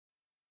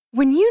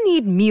When you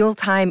need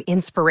mealtime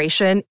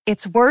inspiration,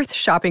 it's worth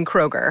shopping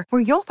Kroger,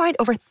 where you'll find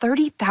over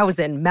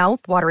 30,000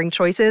 mouth-watering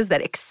choices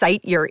that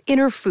excite your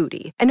inner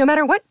foodie. And no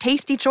matter what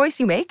tasty choice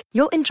you make,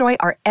 you'll enjoy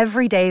our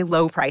everyday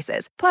low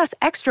prices, plus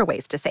extra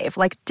ways to save,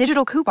 like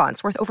digital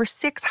coupons worth over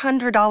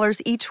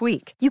 $600 each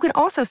week. You can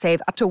also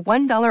save up to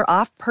 $1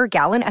 off per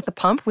gallon at the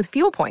pump with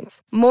fuel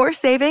points. More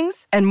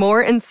savings and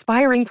more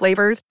inspiring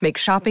flavors make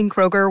shopping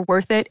Kroger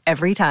worth it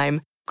every time.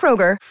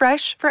 Kroger,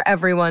 fresh for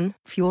everyone.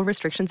 Fuel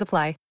restrictions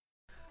apply.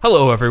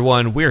 Hello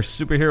everyone, we're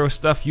Superhero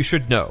Stuff You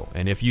Should Know,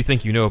 and if you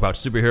think you know about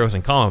superheroes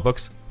and comic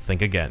books,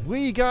 think again.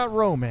 We got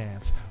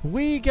romance,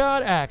 we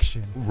got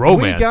action,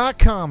 Romance? we got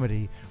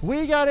comedy,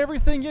 we got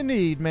everything you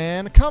need,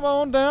 man. Come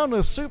on down to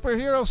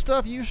Superhero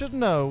Stuff You Should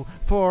Know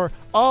for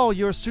all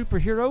your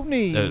superhero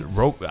needs.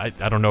 I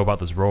don't know about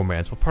this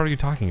romance. What part are you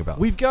talking about?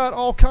 We've got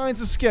all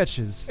kinds of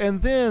sketches,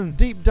 and then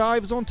deep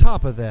dives on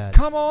top of that.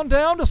 Come on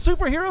down to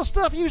Superhero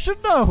Stuff You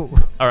Should Know.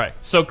 Alright,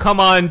 so come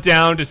on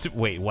down to...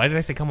 Wait, why did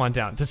I say come on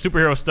down? To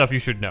Superhero Stuff You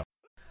Should Know.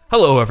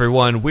 Hello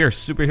everyone, we're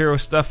Superhero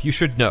Stuff You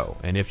Should Know,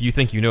 and if you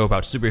think you know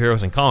about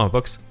superheroes and comic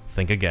books,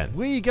 think again.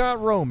 We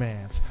got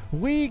romance,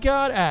 we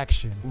got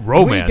action,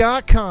 Romance? we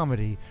got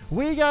comedy,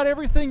 we got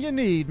everything you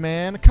need,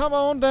 man. Come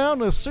on down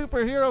to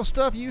Superhero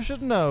Stuff You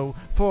Should Know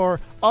for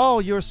all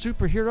your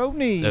superhero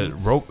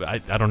needs.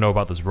 I don't know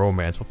about this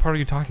romance. What part are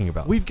you talking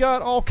about? We've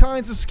got all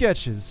kinds of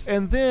sketches,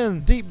 and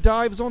then deep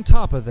dives on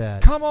top of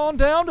that. Come on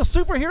down to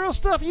Superhero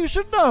Stuff You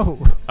Should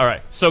Know.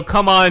 Alright, so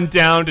come on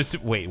down to...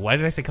 Wait, why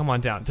did I say come on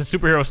down? To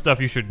Superhero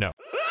Stuff You Should Know.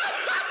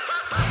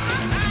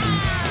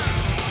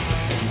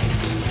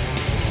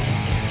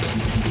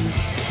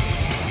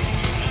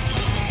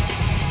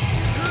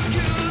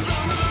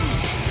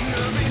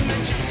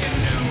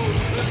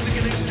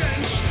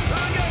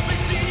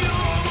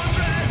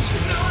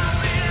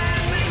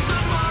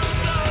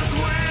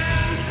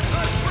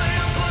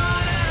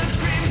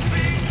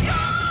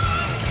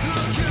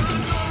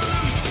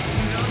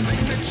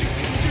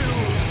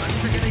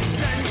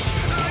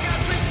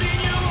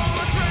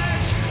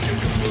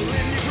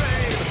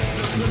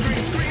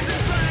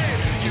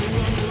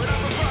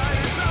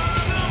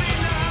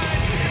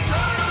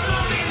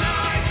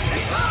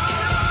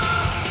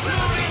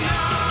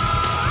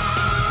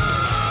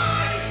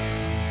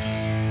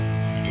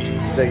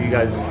 That you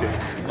guys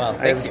do. Well,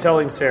 I was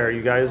telling Sarah,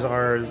 you guys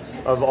are,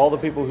 of all the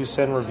people who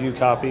send review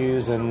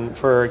copies, and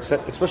for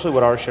especially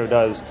what our show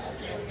does,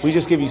 we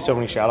just give you so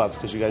many shout-outs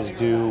because you guys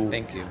do.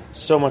 Thank you.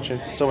 So much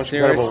incredible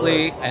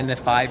Seriously, work. in the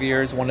 5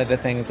 years, one of the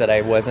things that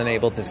I wasn't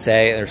able to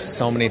say, there's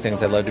so many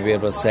things I'd love to be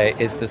able to say,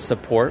 is the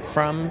support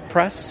from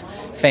press,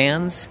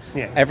 fans.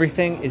 Yeah.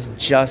 Everything is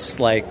just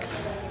like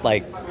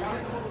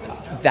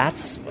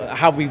that's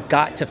how we've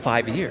got to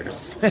 5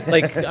 years.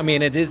 I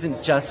mean, it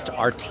isn't just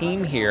our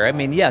team here. I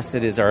mean, yes,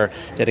 it is our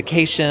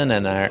dedication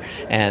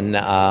and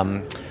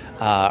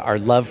our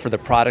love for the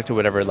product or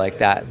whatever like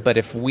that. But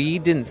if we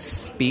didn't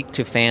speak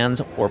to fans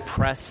or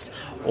press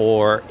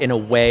or in a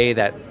way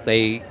that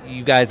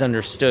you guys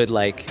understood,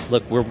 like,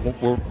 look, we're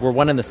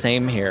one and the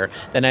same here,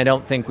 then I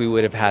don't think we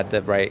would have had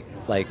the right,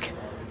 like,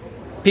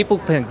 people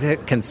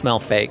can smell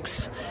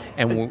fakes.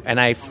 And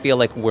I feel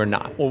like we're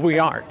not. Well, we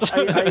aren't.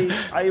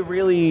 I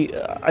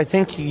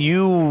think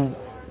you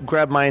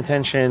grabbed my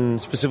attention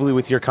specifically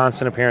with your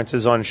constant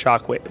appearances on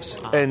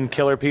Shockwaves and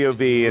Killer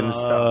POV and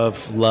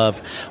stuff.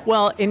 Love.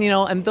 Well,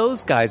 and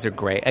those guys are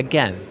great.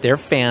 Again, they're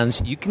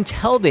fans. You can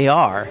tell they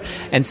are.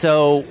 And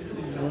so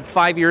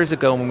 5 years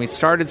ago when we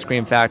started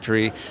Scream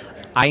Factory,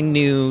 I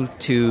knew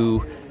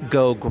to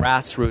go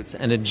grassroots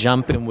and to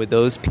jump in with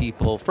those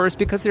people first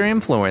because they're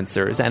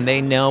influencers and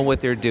they know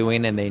what they're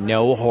doing and they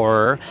know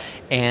horror.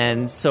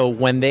 And so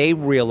when they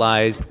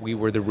realized we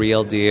were the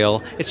real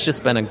deal, it's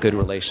just been a good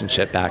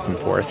relationship back and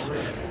forth.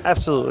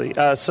 Absolutely.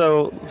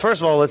 So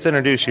first of all, let's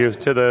introduce you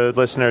to the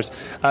listeners.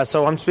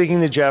 So I'm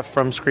speaking to Jeff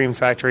from Scream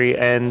Factory,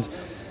 and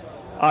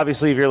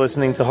obviously if you're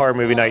listening to Horror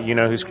Movie Night, you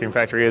know who Scream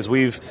Factory is.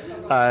 We've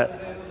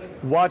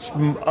watched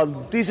a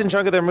decent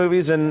chunk of their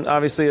movies, and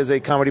obviously as a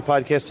comedy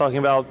podcast talking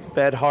about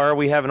bad horror,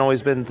 we haven't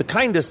always been the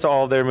kindest to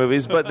all of their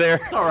movies, but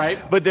it's all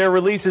right. But their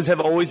releases have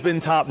always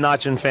been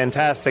top-notch and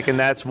fantastic, and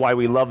that's why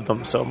we love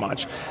them so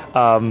much.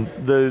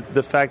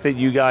 The fact that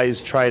you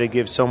guys try to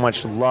give so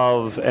much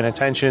love and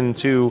attention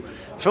to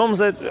films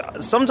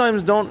that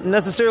sometimes don't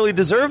necessarily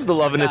deserve the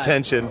love and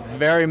attention.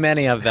 Very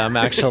many of them,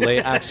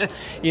 actually.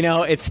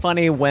 It's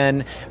funny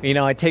when,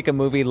 I take a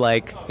movie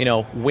like,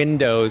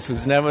 Windows,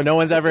 who's no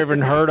one's ever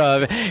even heard of,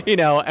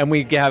 and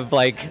we have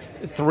like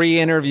 3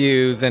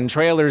 interviews and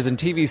trailers and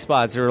TV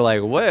spots. We're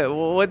like,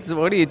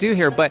 what do you do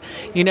here? But,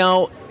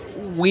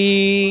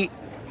 we,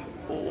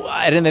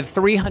 in the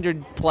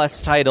 300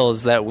 plus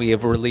titles that we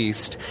have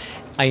released,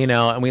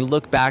 and we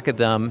look back at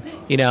them,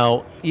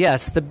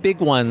 yes, the big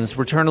ones,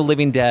 Return of the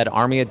Living Dead,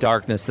 Army of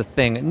Darkness, The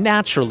Thing,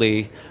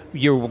 naturally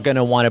you're going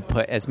to want to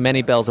put as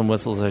many bells and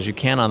whistles as you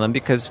can on them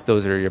because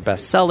those are your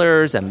best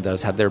sellers and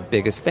those have their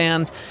biggest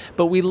fans.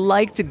 But we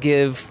like to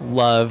give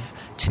love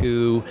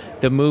to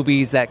the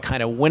movies that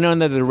kind of went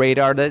under the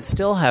radar that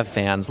still have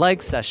fans,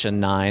 like Session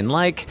 9,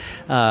 like,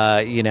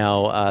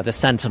 The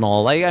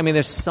Sentinel.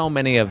 There's so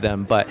many of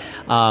them. But,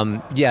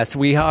 yes,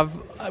 we have...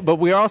 But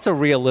we're also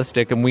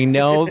realistic, and we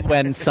know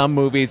when some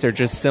movies are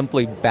just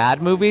simply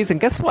bad movies. And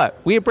guess what?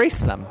 We embrace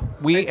them.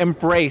 We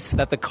embrace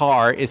that the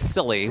car is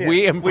silly. Yeah,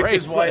 we embrace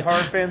which is why it.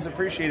 horror fans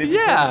appreciate it.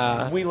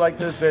 Yeah. We like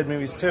those bad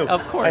movies, too.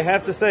 Of course. I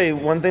have to say,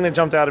 one thing that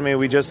jumped out at me,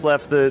 we just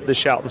left the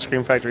Shout and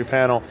Scream Factory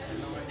panel.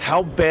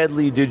 How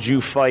badly did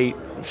you fight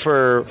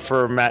for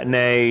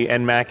Matinee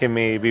and Mac and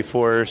Me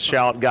before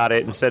Shout got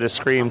it instead of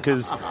Scream?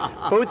 Because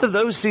both of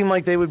those seem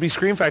like they would be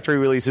Scream Factory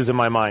releases in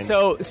my mind.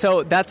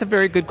 So that's a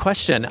very good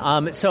question.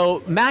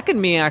 So Mac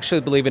and Me, actually,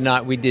 believe it or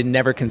not, we did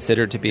never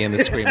consider to be in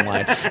the Scream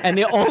line. And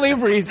the only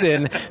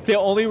reason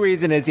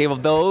is,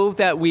 although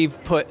that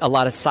we've put a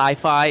lot of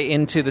sci-fi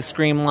into the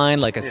Scream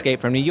line, like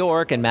Escape from New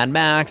York and Mad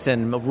Max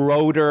and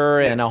Rotor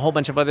and a whole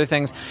bunch of other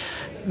things,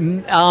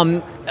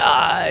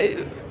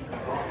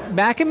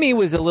 Mac and Me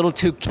was a little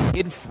too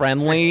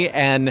kid-friendly,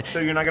 and... So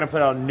you're not going to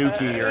put out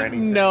Nuki or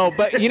anything? No,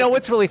 but you know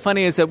what's really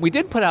funny is that we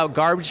did put out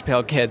Garbage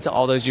Pail Kids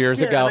all those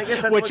years ago,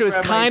 which was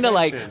kind of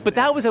like... But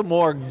that was a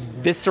more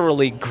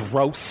viscerally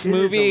gross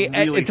movie.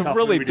 It's a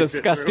really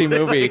disgusting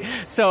movie.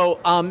 So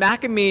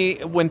Mac and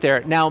Me went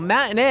there. Now,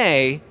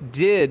 Matinee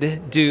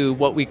did do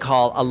what we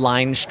call a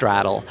line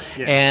straddle,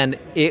 and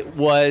it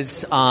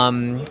was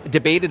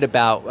debated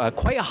about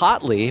quite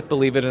hotly,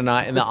 believe it or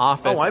not, in the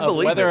office, of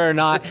whether or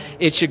not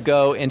it should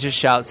go into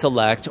Shout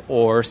Select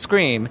or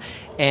Scream.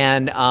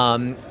 And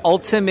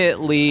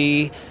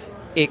ultimately,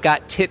 it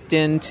got tipped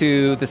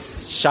into the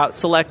Shout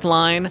Select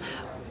line,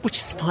 which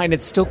is fine.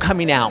 It's still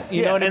coming out.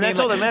 You know what I mean? And that's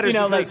all that matters.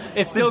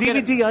 It's still the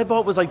DVD I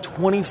bought was like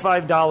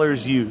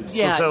 $25 used.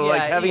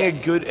 Having a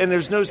good, and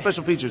there's no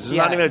special features. There's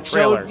not even a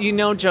trailer.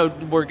 Joe,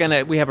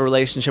 we have a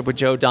relationship with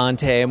Joe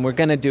Dante, and we're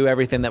gonna do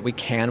everything that we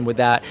can with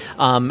that.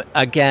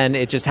 Again,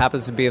 it just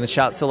happens to be in the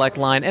Shout Select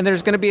line, and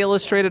there's gonna be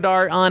illustrated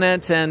art on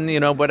it, and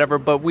whatever.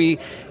 But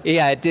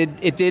it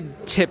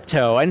did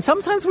tiptoe, and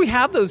sometimes we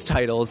have those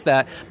titles.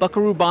 That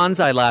Buckaroo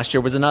Banzai last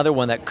year was another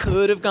one that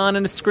could have gone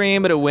into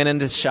Scream, but it went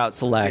into Shout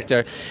Select.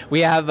 Or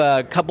we have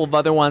a couple of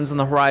other ones on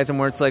the horizon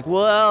where it's like,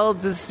 well,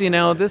 does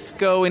this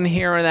go in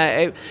here or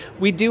that?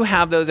 We do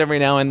have those every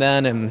now and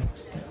then, and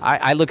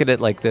I look at it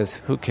like this: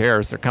 who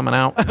cares? They're coming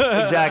out.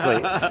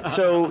 Exactly.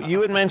 So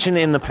you had mentioned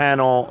in the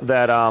panel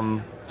that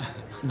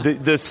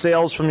the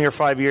sales from your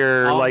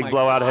 5-year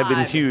blowout have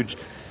been huge.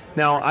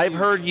 Now I've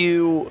heard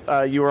you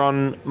were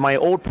on my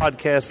old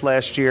podcast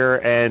last year,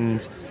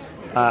 and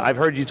I've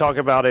heard you talk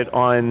about it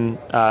on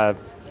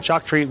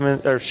Shock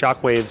Treatment or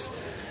Shockwaves.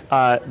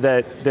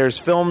 That there's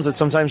films that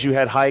sometimes you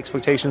had high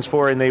expectations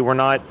for and they were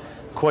not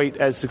quite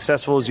as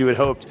successful as you had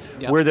hoped.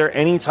 Yep. Were there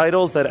any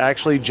titles that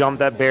actually jumped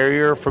that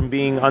barrier from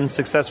being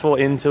unsuccessful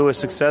into a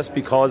success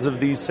because of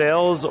these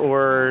sales,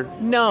 or?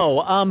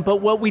 No, but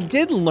what we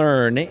did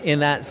learn in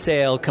that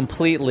sale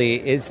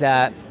completely is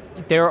that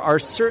there are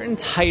certain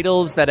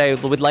titles that I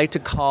would like to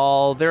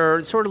call,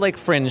 they're sort of like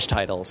fringe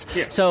titles.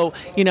 Yeah. So,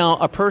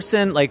 a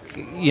person like,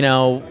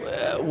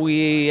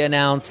 we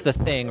announced The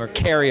Thing or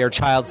Carrie or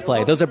Child's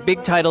Play. Those are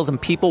big titles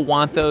and people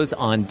want those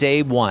on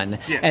day one.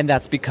 Yeah. And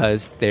that's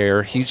because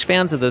they're huge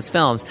fans of those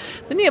films.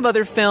 Then you have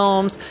other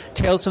films,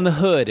 Tales from the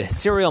Hood,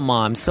 Serial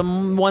Mom,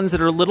 some ones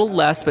that are a little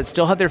less but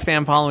still have their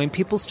fan following.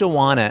 People still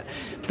want it.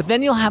 But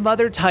then you'll have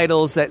other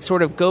titles that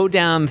sort of go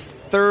down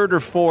third or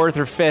fourth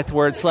or fifth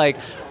where it's like,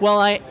 well,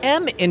 I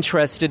am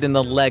interested in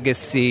the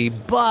legacy,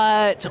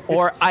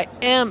 or I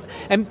am,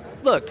 and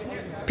look,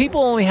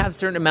 people only have a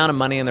certain amount of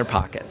money in their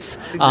pockets.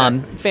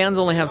 Exactly. Fans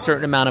only have a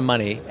certain amount of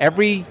money.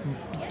 Every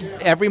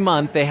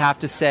month they have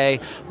to say,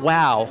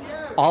 wow,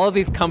 all of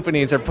these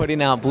companies are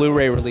putting out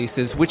Blu-ray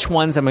releases. Which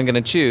ones am I going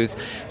to choose?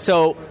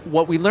 So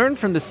what we learned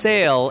from the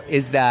sale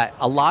is that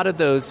a lot of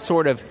those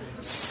sort of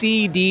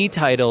CD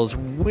titles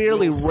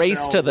really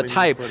race to the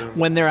type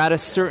when they're at a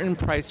certain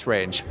price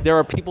range. There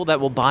are people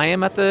that will buy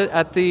them at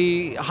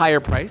the higher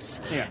price,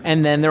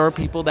 and then there are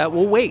people that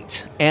will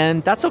wait,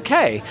 and that's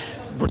okay.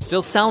 We're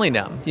still selling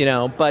them,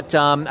 But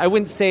I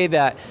wouldn't say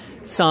that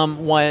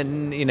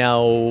someone,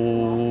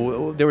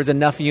 there was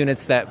enough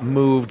units that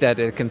moved that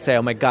it can say,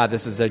 oh my God,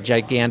 this is a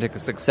gigantic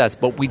success.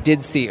 But we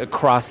did see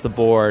across the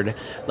board,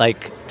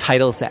 like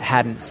titles that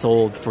hadn't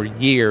sold for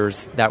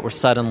years that were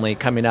suddenly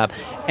coming up.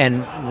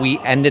 And we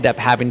ended up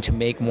having to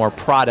make more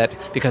product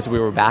because we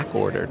were back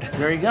ordered.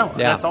 There you go.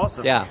 Yeah. That's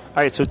awesome. Yeah. All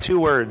right, so 2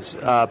 words,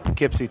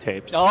 Poughkeepsie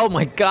tapes. Oh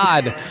my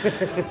God.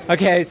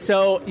 Okay,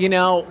 so,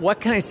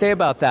 what can I say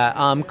about that?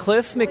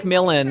 Cliff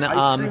McMillan.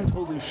 I screamed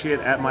holy shit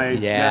at my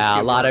desk. Yeah,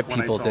 a lot of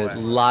people did.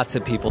 Lots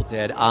of people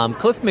did.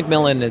 Cliff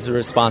McMillan is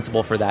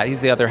responsible for that.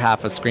 He's the other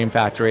half of Scream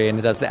Factory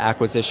and does the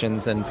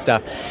acquisitions and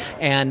stuff.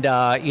 And,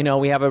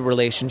 we have a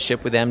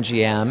relationship with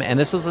MGM, and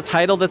this was a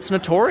title that's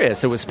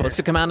notorious. It was supposed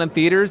to come out in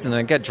theaters, and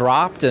then it got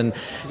dropped, and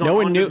no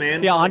one knew.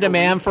 On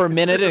demand for a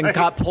minute, and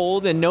got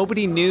pulled, and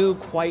nobody knew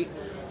quite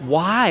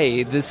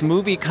why this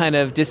movie kind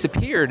of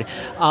disappeared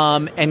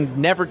and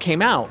never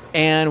came out.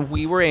 And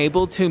we were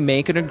able to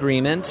make an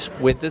agreement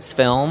with this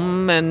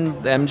film and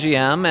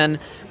MGM, and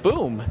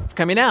boom, it's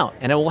coming out.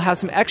 And it will have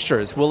some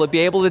extras. Will it be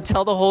able to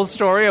tell the whole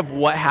story of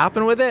what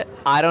happened with it?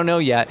 I don't know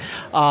yet.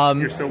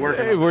 You're still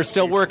working on it. We're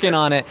still working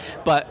on it.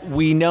 But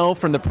we know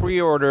from the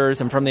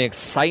pre-orders and from the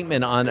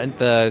excitement on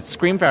the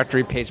Scream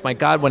Factory page, my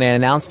God, when I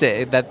announced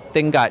it, that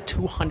thing got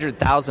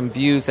 200,000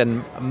 views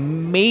and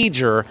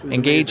major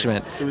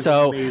engagement.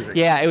 So, amazing.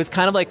 Yeah, it was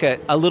kind of like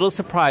a little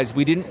surprise.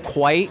 We didn't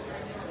quite...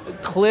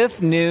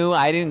 Cliff knew.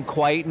 I didn't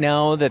quite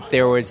know that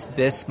there was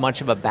this much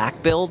of a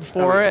back build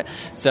for it.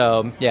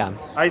 So, yeah.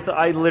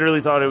 I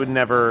literally thought it would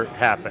never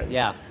happen.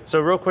 Yeah. So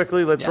real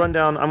quickly, let's run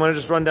down. I'm going to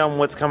just run down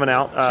what's coming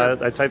out.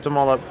 Sure. I typed them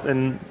all up,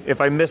 and if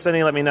I miss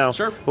any, let me know.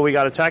 Sure. But we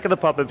got Attack of the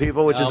Puppet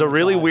People, which is a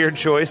really weird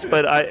choice,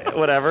 but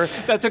whatever.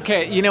 That's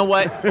okay. You know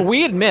what?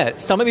 We admit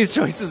some of these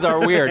choices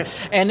are weird,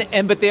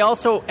 but they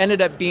also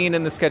ended up being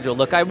in the schedule.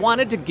 Look, I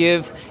wanted to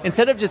give,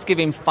 instead of just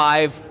giving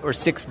 5 or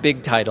 6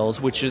 big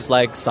titles, which is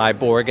like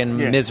Cyborg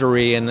and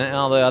Misery and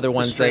all the other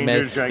ones they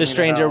made, The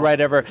Stranger,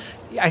 whatever.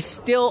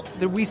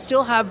 We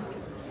still have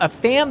a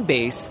fan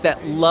base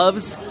that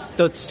loves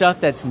the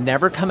stuff that's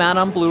never come out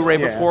on Blu-ray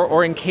before,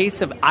 or in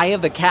case of Eye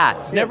of the Cat,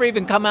 it's never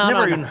even come out.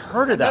 Never even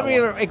heard of that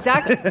one.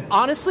 Exactly.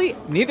 Honestly,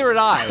 neither had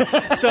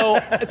I.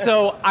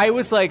 So I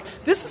was like,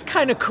 this is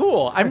kind of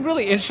cool. I'm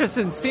really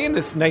interested in seeing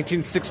this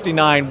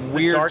 1969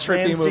 weird,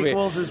 trippy movie.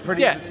 Sequels is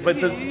pretty. Yeah,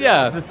 But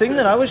the thing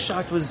that I was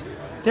shocked was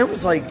there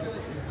was like,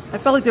 I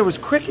felt like there was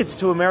crickets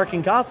to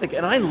American Gothic,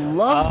 and I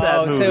love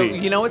that movie. So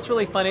you know what's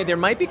really funny? There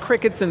might be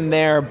crickets in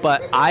there,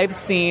 but I've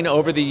seen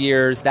over the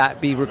years that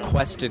be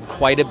requested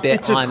quite a bit.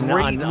 It's a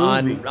great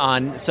movie.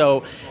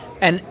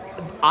 And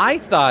I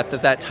thought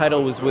that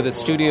title was with a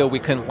studio we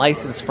couldn't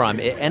license from.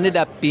 It ended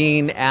up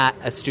being at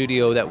a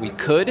studio that we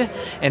could,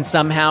 and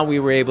somehow we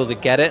were able to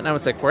get it. And I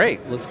was like,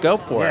 great, let's go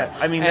for it.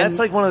 I mean, that's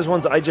like one of those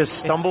ones I just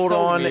stumbled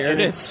on, weird.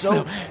 and it's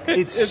so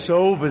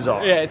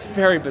bizarre. Yeah, it's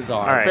very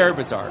bizarre. All right. Very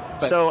bizarre.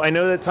 But so I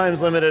know that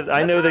time's limited.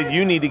 I know that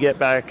you need to get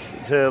back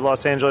to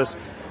Los Angeles.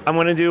 I'm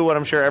going to do what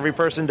I'm sure every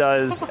person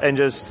does and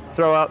just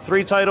throw out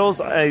 3 titles.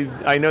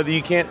 I know that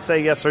you can't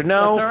say yes or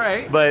no. That's all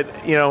right. But,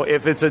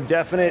 if it's a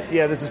definite,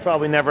 this is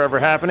probably never ever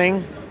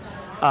happening.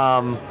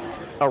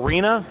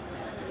 Arena,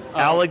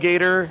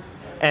 Alligator,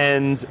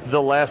 and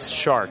The Last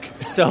Shark.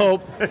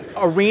 So,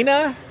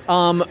 Arena,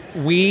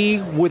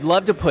 we would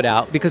love to put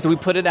out, because we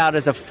put it out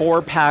as a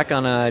 4-pack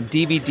on a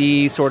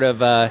DVD, sort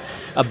of a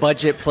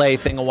budget play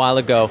thing a while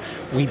ago.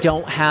 We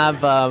don't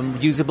have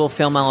usable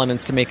film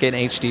elements to make it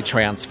an HD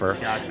transfer.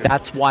 Gotcha.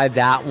 That's why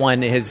that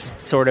one is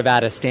sort of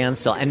at a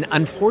standstill. And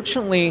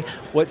unfortunately,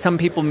 what some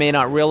people may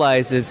not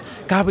realize is,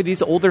 God, with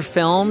these older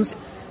films,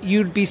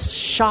 you'd be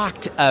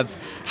shocked of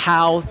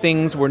how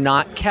things were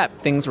not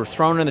kept. Things were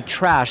thrown in the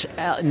trash.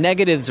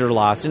 Negatives are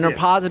lost.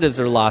 Positives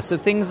are lost. The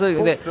things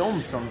that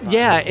films sometimes.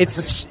 Yeah,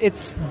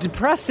 it's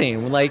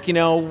depressing. Like,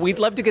 we'd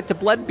love to get to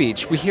Blood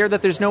Beach. We hear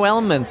that there's no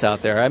elements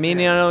out there. I mean,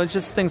 it's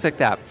just things like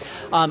that.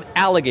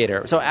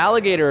 Alligator. So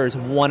Alligator is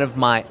one of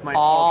my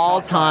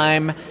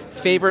all-time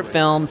favorite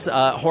films.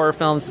 Horror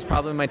films is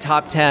probably my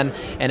top 10.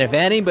 And if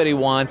anybody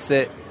wants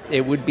it,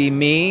 it would be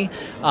me.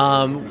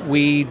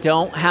 We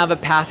don't have a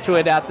path to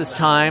it at this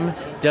time.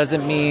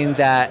 Doesn't mean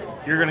that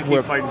you're going to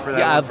keep fighting for that.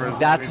 Yeah, one for as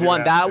that's long as you one.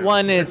 have That to.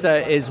 one is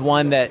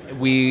one that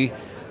we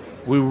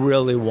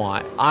really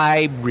want.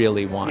 I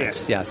really want.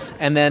 Yes.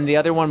 And then the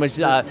other one was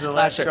the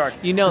Last Shark.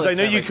 You know, I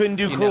know you couldn't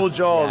do Cruel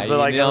Jaws, but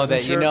like,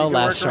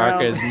 Last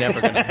Shark is never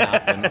going to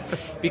happen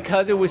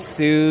because it was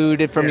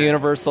sued from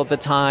Universal at the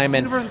time,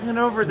 and Universal went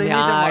over. They need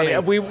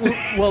their money.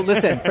 Well,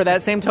 listen. For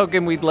that same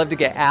token, we'd love to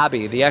get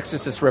Abby, the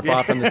Exorcist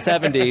ripoff from the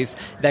 '70s,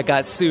 that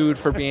got sued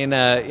for being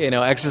a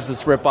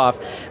Exorcist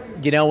ripoff.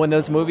 When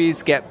those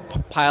movies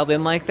get piled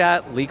in like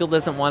that, legal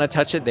doesn't want to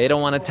touch it. They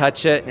don't want to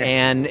touch it,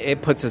 and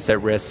it puts us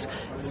at risk.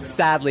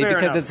 Sadly, Fair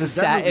because enough, it's a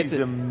sad. It's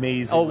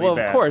amazing. Oh well,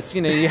 of course.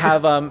 You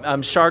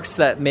have sharks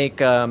that make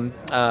surfboards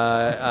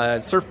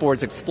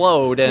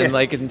explode,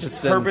 and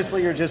just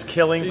purposely you're just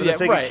killing for the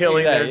sake of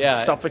killing.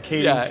 They're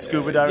suffocating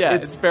scuba divers. Yeah,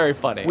 it's very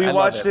funny. We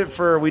watched it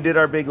we did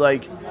our big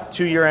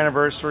 2-year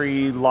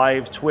anniversary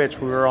live Twitch.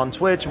 We were on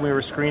Twitch and we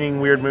were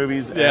screening weird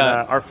movies. And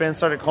our fans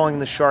started calling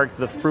the shark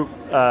the fruit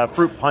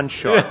punch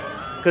shark.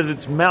 Because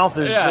its mouth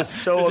is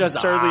just so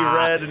absurdly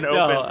red and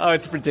open. No,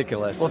 it's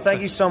ridiculous. Well,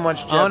 thank you so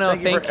much, Jeff.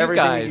 Thank you for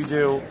everything guys. that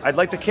you do. I'd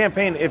like to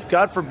campaign, if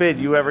God forbid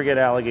you ever get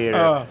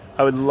Alligator,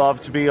 I would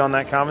love to be on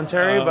that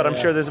commentary, but I'm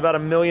sure there's about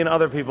 1 million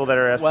other people that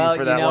are asking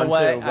for that one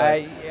too.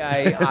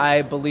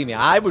 I believe me,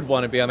 I would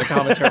want to be on the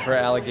commentary for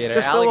Alligator.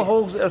 Just fill a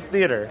whole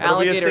theater.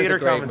 Alligator is a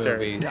great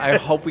commentary. movie. I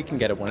hope we can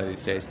get it one of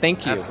these days.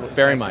 Thank you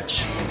very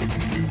much.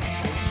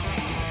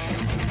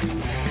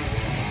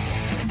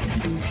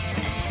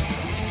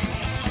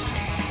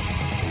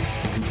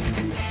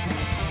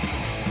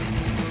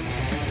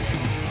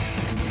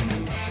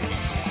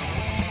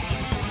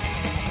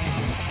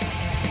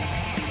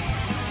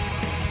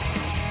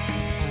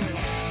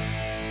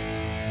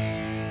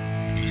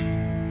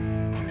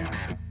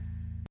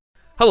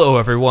 Hello,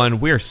 everyone.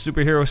 We're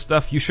superhero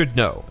stuff you should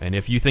know. And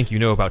if you think you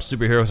know about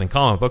superheroes and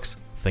comic books,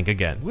 think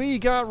again. We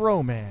got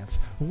romance.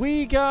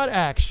 We got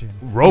action.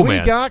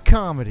 Romance? We got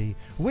comedy.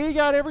 We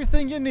got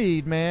everything you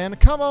need, man.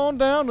 Come on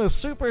down to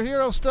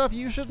Superhero Stuff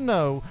You Should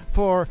Know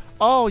for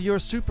all your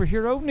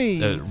superhero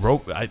needs.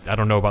 I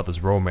don't know about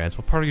this romance.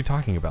 What part are you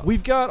talking about?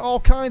 We've got all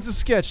kinds of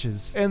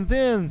sketches, and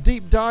then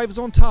deep dives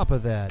on top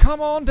of that.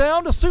 Come on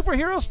down to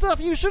Superhero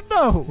Stuff You Should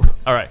Know.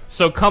 All right,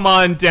 so come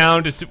on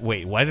down to...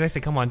 Wait, why did I say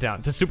come on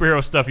down? To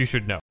superhero stuff you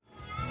should know.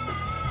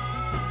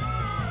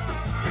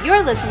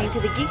 You're listening to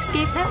the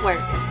Geekscape Network.